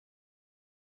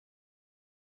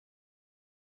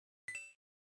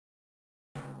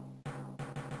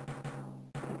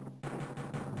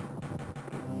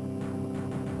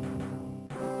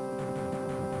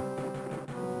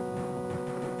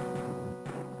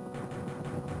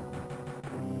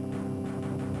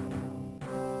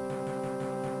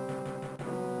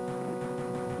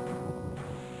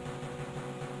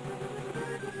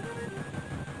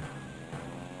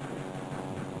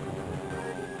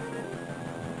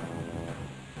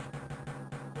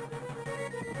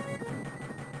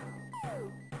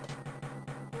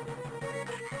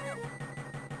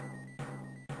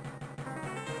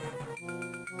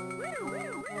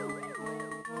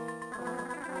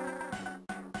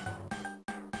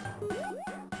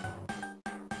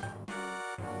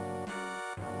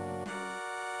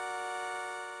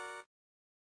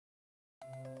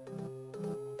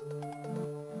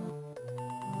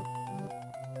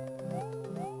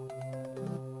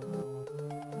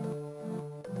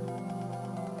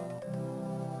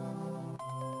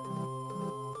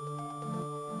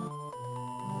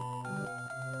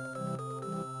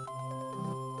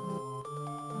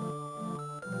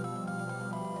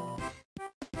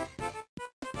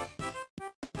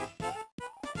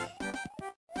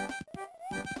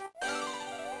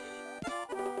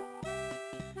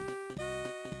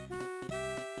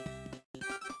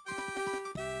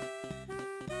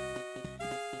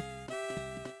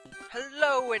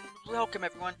Hello and welcome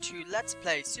everyone to Let's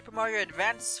Play Super Mario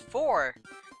Advance 4,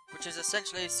 which is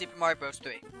essentially Super Mario Bros.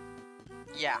 3.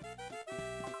 Yeah.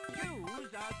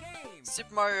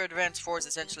 Super Mario Advance 4 is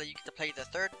essentially you get to play the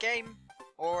third game,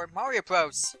 or Mario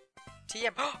Bros.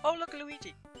 TM. Oh, look,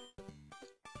 Luigi.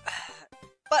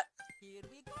 But,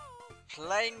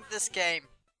 playing this game,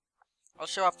 I'll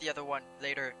show off the other one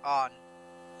later on.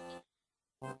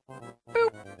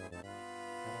 Boop.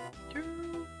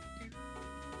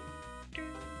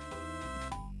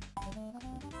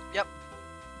 Yep.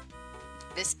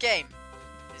 This game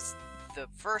is the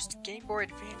first Game Boy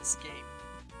Advance game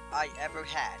I ever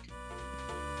had.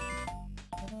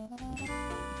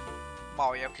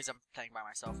 Mario, because I'm playing by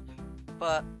myself.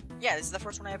 But, yeah, this is the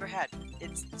first one I ever had.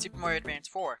 It's Super Mario Advance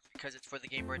 4, because it's for the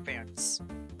Game Boy Advance.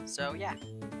 So, yeah.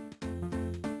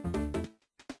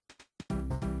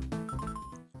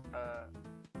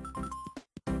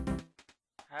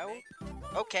 How?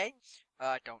 Okay.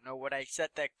 Don't know what I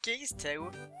set the keys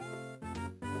to.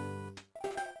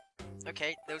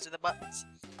 Okay, those are the buttons.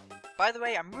 By the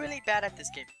way, I'm really bad at this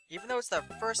game. Even though it's the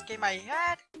first game I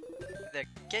had, the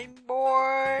Game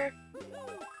Boy,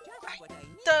 I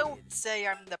don't say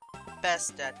I'm the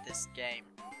best at this game.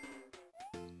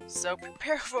 So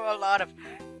prepare for a lot of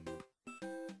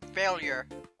failure.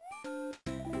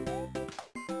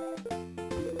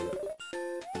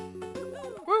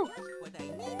 Woo!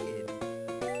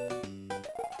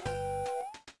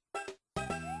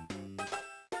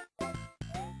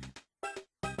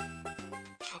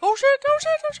 Oh shit, oh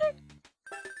shit, oh shit!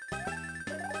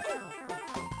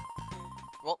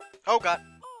 Well, oh god.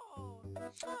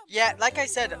 Yeah, like I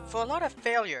said, for a lot of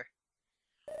failure.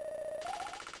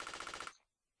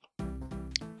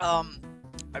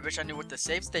 I wish I knew what the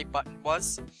save state button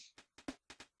was.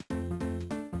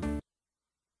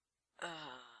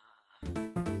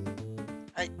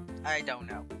 I don't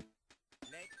know.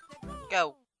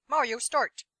 Go. Mario,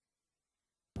 start!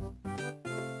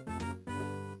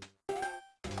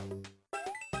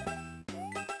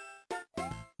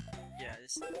 Yeah,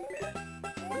 this is bad.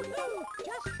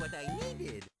 Just what I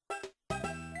needed.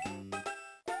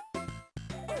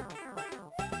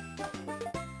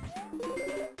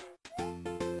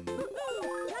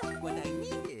 Just what I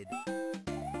needed.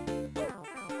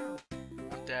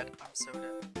 I'm dead. I'm so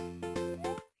dead.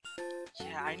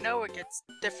 Yeah, I know it gets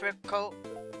difficult.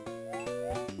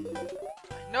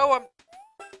 I know I'm...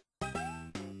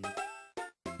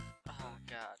 Oh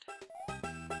god.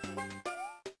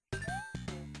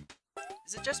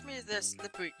 Is it just me or there's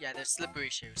slippery? Yeah, there's slippery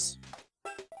shoes.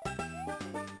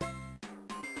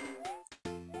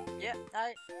 Yeah,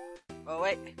 oh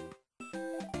wait.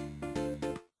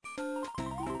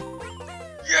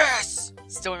 Yes!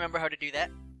 Still remember how to do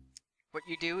that. What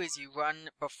you do is you run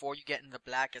before you get in the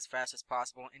black as fast as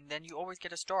possible, and then you always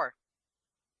get a star.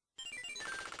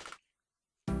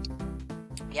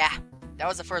 Yeah, that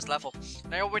was the first level,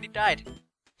 and I already died.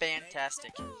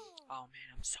 Fantastic. Oh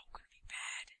man, I'm so gonna be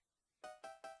bad.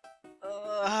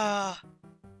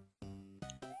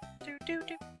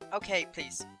 Okay,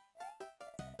 please.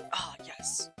 Oh,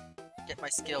 yes. Get my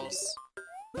skills.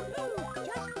 Just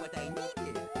what I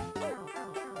needed.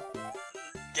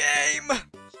 Game!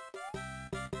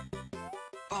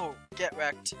 Oh, get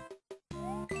wrecked.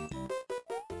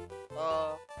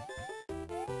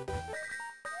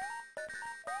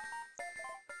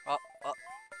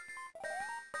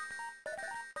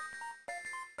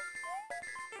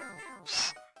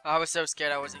 I was so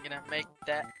scared I wasn't gonna make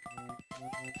that.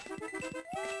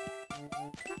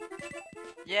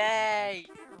 Yay!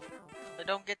 I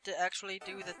don't get to actually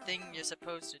do the thing you're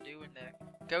supposed to do in there.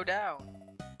 Go down.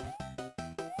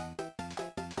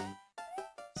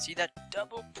 See that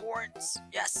double points?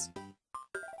 Yes!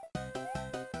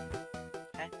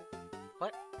 Okay.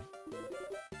 What?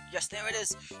 Yes, there it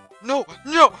is! No!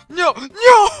 No! No!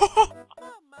 No!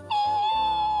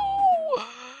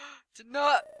 Did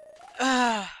not...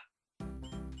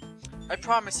 I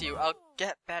promise you, I'll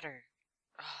get better.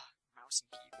 Mouse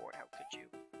and keyboard, how could you?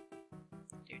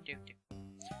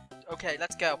 Okay,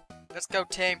 let's go. Let's go,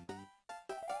 team.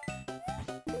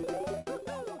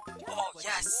 Oh,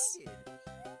 yes!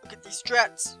 Look at these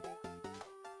strats.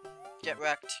 Get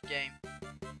wrecked, game.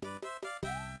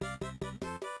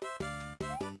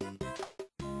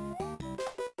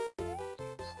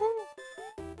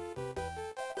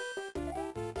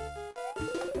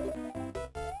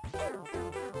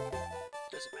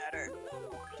 Doesn't matter.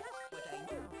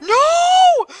 No!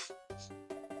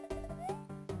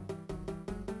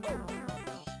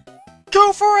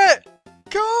 Go for it!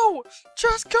 Go!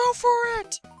 Just go for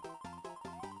it!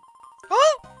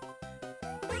 Oh!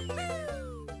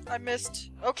 I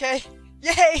missed. Okay.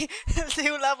 Yay!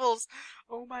 2 levels!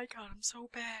 Oh my god, I'm so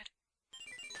bad.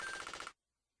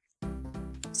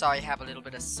 Sorry, I have a little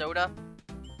bit of soda.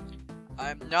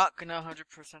 I'm not gonna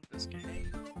 100% this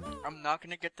game. I'm not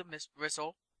gonna get the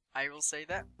whistle. I will say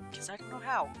that, because I don't know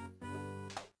how.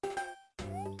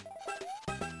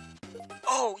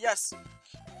 Oh, yes!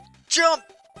 Jump!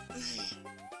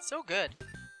 So good.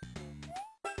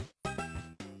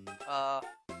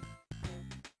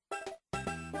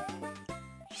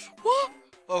 What?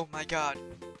 Oh my god.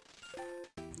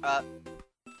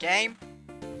 Game?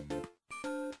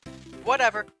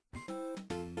 Whatever.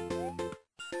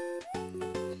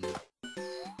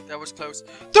 That was close.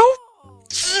 Don't!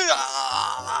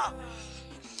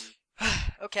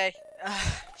 Okay.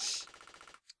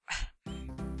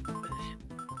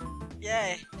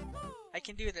 Yay. I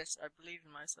can do this. I believe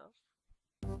in myself.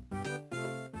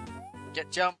 Get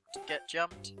jumped. Get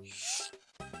jumped.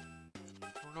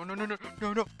 No, no, no, no,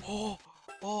 no, no. Oh,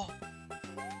 oh.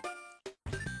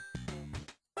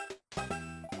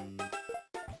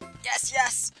 Yes,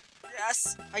 yes,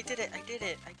 yes. I did it. I did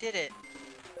it. I did it.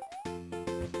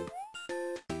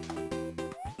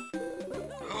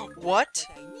 What?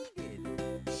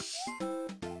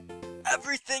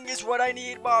 Everything is what I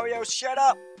need, Mario. Shut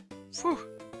up. Whew.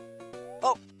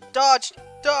 Oh, dodge,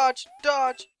 dodge,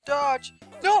 dodge, dodge.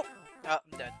 No. Oh,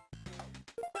 I'm dead.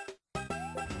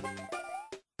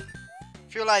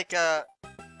 Feel like I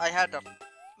had to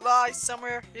fly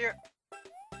somewhere here.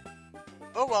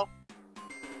 Oh well.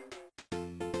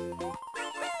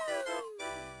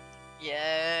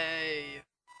 Yay.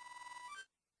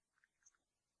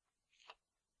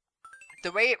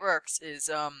 The way it works is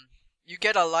you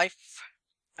get a life,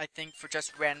 I think, for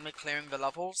just randomly clearing the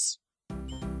levels.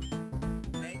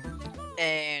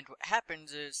 And what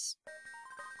happens is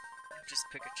just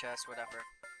pick a chest, whatever.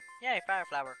 Yay, fire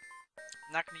flower.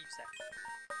 I'm not gonna use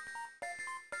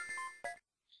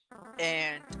that.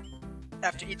 And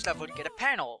after each level you get a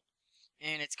panel.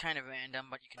 And it's kind of random,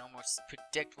 but you can almost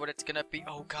predict what it's gonna be.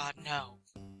 Oh god, no.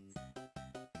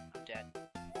 I'm dead.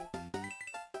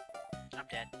 I'm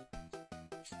dead.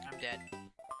 I'm dead.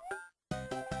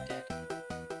 I'm dead.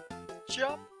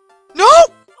 Jump! No!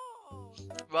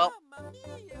 Well,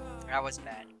 that was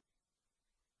bad.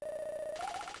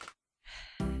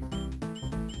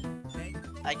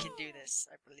 I can do this.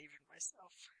 I believe in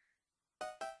myself.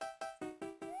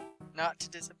 Not to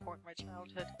disappoint my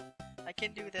childhood. I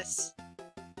can do this.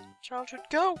 Childhood,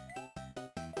 go!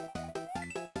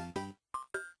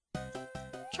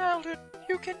 Childhood,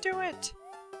 you can do it!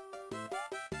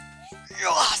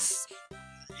 Yes!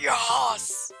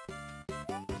 Yes!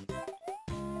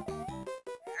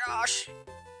 Gosh!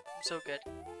 I'm so good.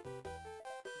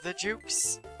 The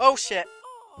jukes. Oh shit!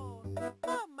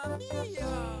 Mamma mia!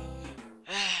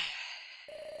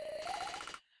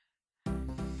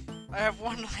 I have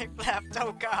 1 life left.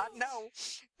 Oh god, no!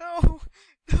 No!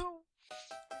 No!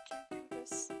 I can't do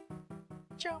this.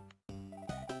 Jump! I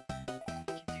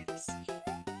can do this.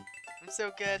 I'm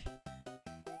so good.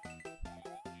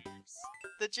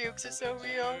 The jukes are so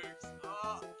real.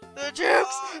 The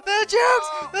jukes! The jukes!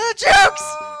 The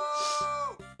jukes!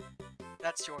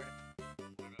 That's Jordan.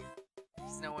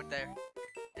 There's no one there.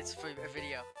 It's for a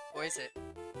video. Or is it?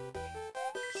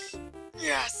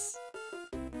 Yes!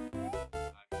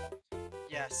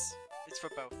 Yes. It's for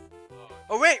both.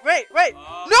 Oh wait, wait, wait! No!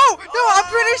 No! I'm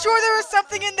pretty sure there was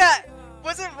something in that!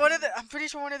 Wasn't one of the... I'm pretty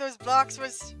sure one of those blocks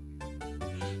was...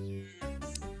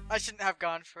 I shouldn't have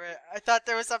gone for it. I thought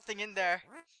there was something in there.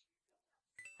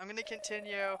 I'm gonna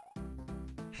continue.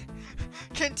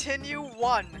 Continue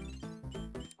 1.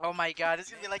 Oh my god, it's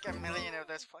gonna be like a million of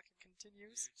those fucking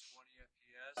continues. 20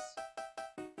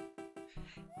 FPS?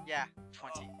 Yeah,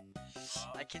 20.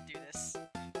 I can do this.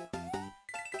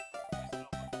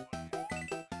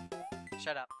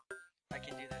 Shut up. I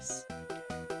can do this.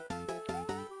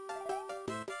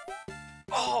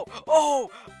 Oh!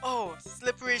 Oh! Oh!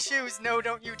 Slippery shoes! No,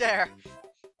 don't you dare!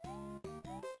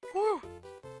 Whew!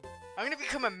 I'm gonna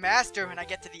become a master when I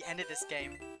get to the end of this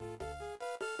game.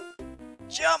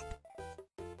 Jump!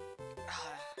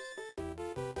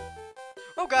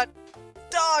 Oh god!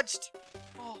 Dodged!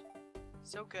 Oh,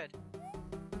 so good.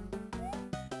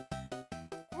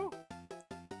 Woo!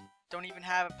 Don't even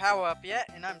have a power-up yet,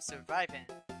 and I'm surviving.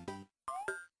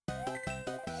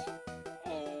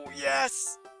 Oh,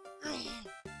 yes! No!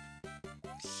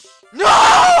 No!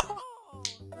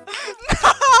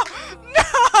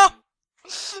 No!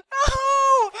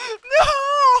 No!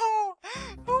 No!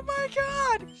 Oh my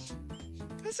god!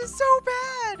 This is so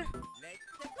bad!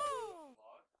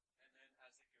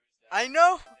 I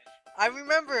know! I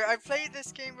remember! I played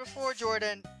this game before,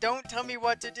 Jordan. Don't tell me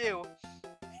what to do.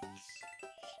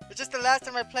 It's just the last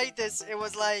time I played this, it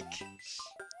was like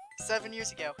 7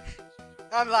 years ago.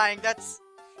 I'm lying. That's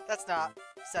not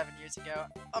 7 years ago.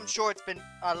 I'm sure it's been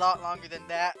a lot longer than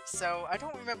that, so I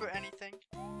don't remember anything.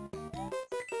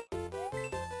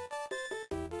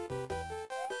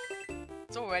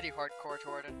 It's already hardcore,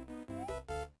 Jordan.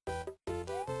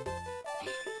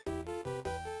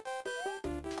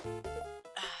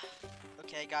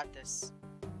 Okay, I got this.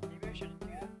 Maybe I shouldn't do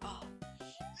that. Oh,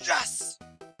 yes!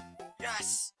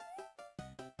 Yes!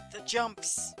 The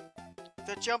jumps!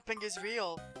 The jumping is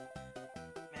real.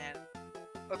 Man.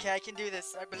 Okay, I can do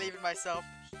this. I believe in myself.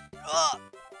 Ugh!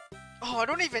 Oh, I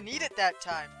don't even need it that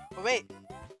time. Oh, wait.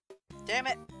 Damn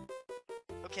it.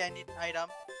 Okay, I need an item.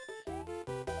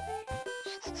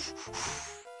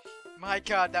 My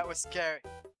god, that was scary.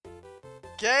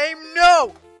 Game,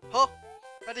 no! Oh,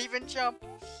 not even jump.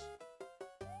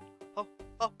 Oh,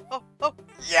 oh, oh, oh.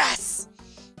 Yes!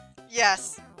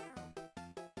 Yes!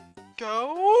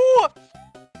 Go!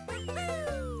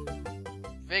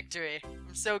 Victory.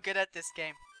 I'm so good at this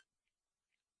game.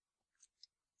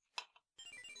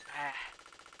 Ah.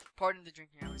 Pardon the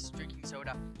drinking, I was drinking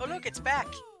soda. Oh look, it's back!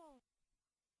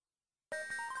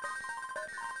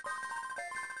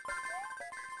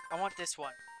 I want this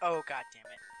one. Oh god damn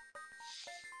it.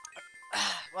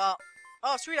 Well,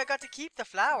 oh sweet, I got to keep the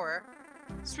flower.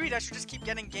 Sweet, I should just keep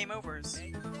getting game overs.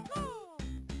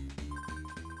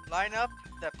 Line up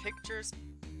the pictures.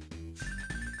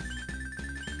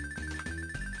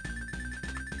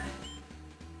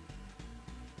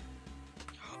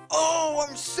 Oh,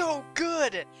 I'm so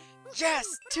good! Yes,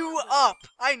 2 up!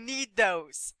 I need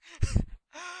those!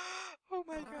 Oh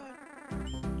my god.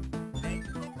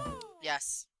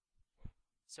 Yes.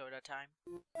 Soda time.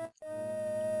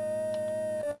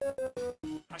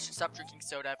 I should stop drinking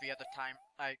soda every other time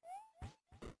I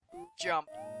jump.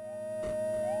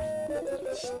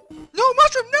 No,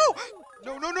 mushroom, no!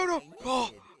 No, no, no, no!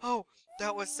 Oh, oh,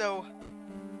 that was so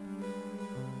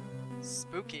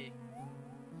spooky.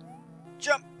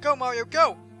 Jump! Go, Mario,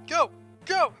 go! Go!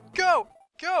 Go! Go!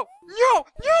 Go! No!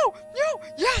 No! No!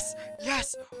 Yes!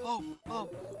 Yes! Oh! Oh!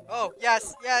 Oh!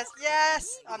 Yes! Yes!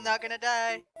 Yes! I'm not gonna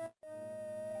die.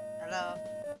 Hello.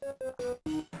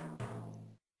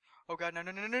 Oh god! No!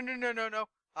 No! No! No! No! No! No! No!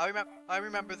 I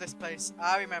remember this place.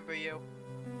 I remember you.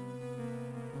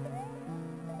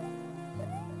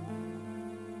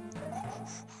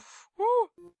 Woo!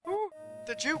 Woo!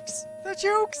 The jukes! The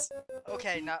jukes!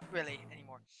 Okay, not really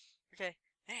anymore. Okay.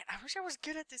 Man, I wish I was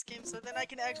good at this game so then I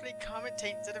can actually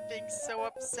commentate instead of being so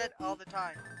upset all the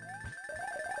time.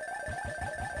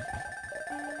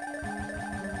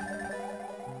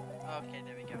 Okay,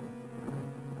 there we go.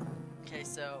 Okay,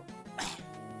 so...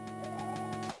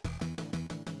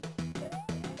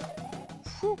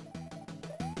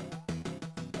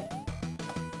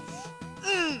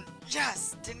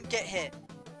 Yes! Didn't get hit.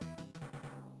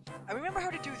 I remember how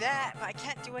to do that, but I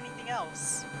can't do anything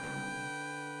else.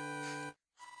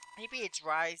 Maybe it's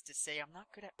wise to say I'm not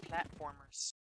good at platformers.